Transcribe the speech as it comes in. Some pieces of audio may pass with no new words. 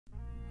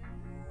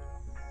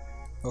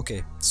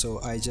Okay,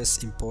 so I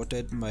just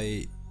imported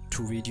my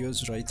two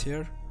videos right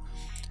here,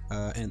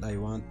 and I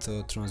want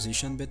the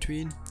transition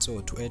between. So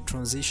to add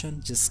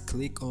transition, just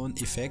click on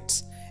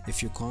effects.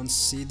 If you can't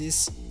see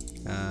this,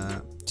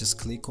 just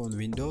click on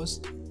Windows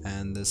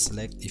and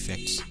select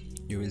effects.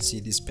 You will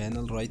see this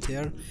panel right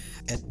here.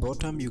 At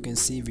bottom you can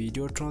see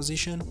video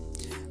transition.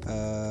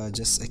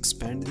 Just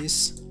expand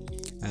this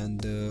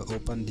and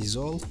open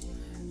dissolve,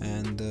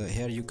 and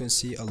here you can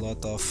see a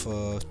lot of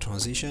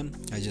transition.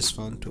 I just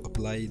want to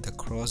apply the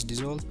cross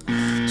dissolve.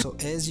 So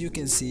as you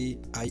can see,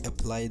 I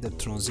apply the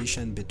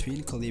transition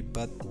between clip,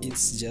 but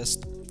it's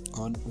just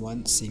on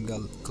one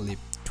single clip.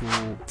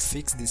 To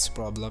fix this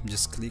problem,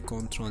 just click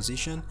on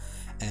transition,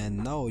 and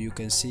now you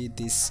can see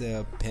this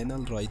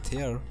panel right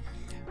here.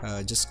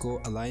 Just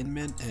go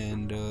alignment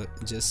and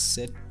just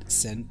set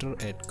center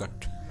at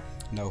cut.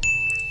 Now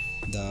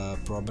the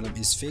problem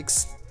is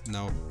fixed.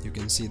 Now you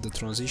can see the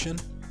transition.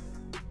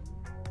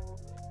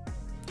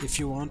 If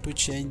you want to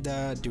change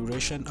the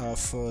duration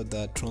of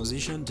the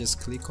transition, just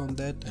click on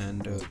that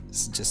and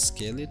just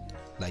scale it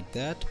like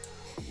that.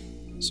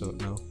 So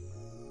now,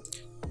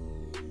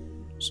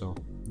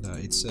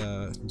 it's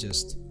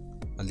just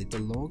a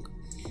little long.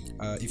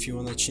 If you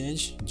want to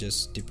change,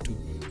 just dip to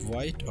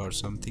white or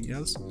something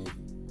else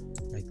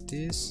like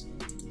this.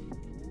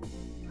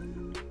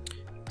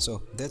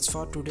 So that's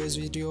for today's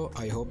video.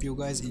 I hope you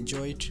guys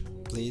enjoyed.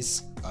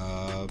 Please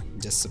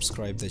just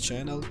subscribe the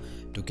channel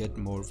to get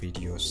more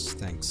videos.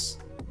 Thanks.